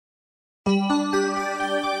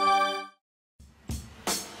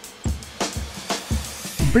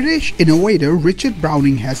British innovator Richard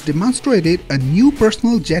Browning has demonstrated a new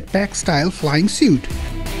personal jetpack-style flying suit.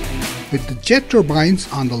 With the jet turbines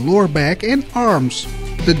on the lower back and arms,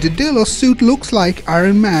 the Daedalus suit looks like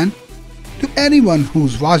Iron Man to anyone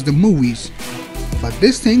who's watched the movies. But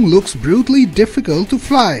this thing looks brutally difficult to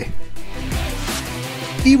fly.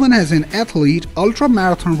 Even as an athlete,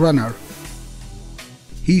 ultra-marathon runner,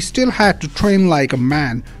 he still had to train like a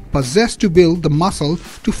man possessed to build the muscle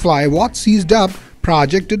to fly what he's dubbed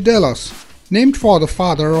Project Daedalus, named for the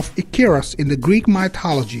father of Icarus in the Greek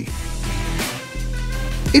mythology.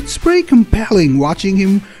 It's pretty compelling watching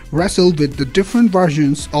him wrestle with the different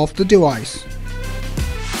versions of the device,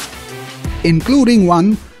 including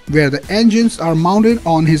one where the engines are mounted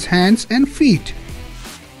on his hands and feet.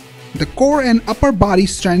 The core and upper body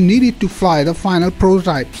strength needed to fly the final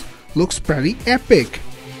prototypes looks pretty epic.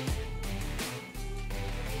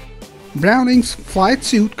 Browning's flight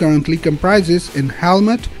suit currently comprises in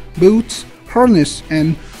helmet, boots, harness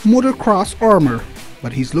and motocross armor,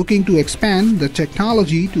 but he's looking to expand the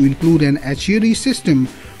technology to include an HUD system,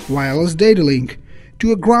 wireless data link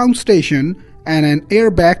to a ground station and an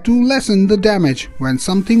airbag to lessen the damage when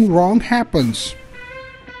something wrong happens.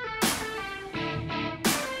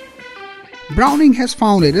 Browning has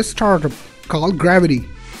founded a startup called Gravity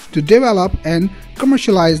to develop and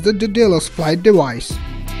commercialize the Daedalus flight device.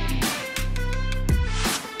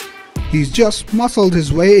 He's just muscled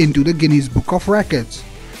his way into the Guinness Book of Records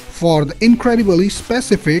for the incredibly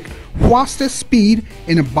specific fastest speed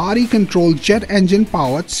in a body-controlled jet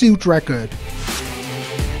engine-powered suit record.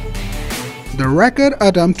 The record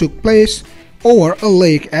attempt took place over a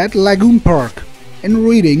lake at Lagoon Park in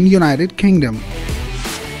Reading, United Kingdom.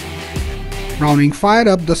 Browning fired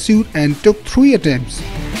up the suit and took 3 attempts,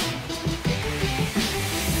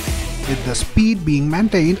 with the speed being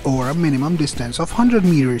maintained over a minimum distance of 100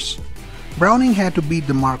 meters. Browning had to beat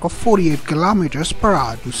the mark of 48 km per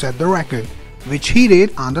hour to set the record, which he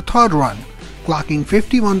did on the third run, clocking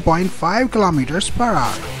 51.5 km per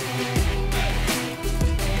hour.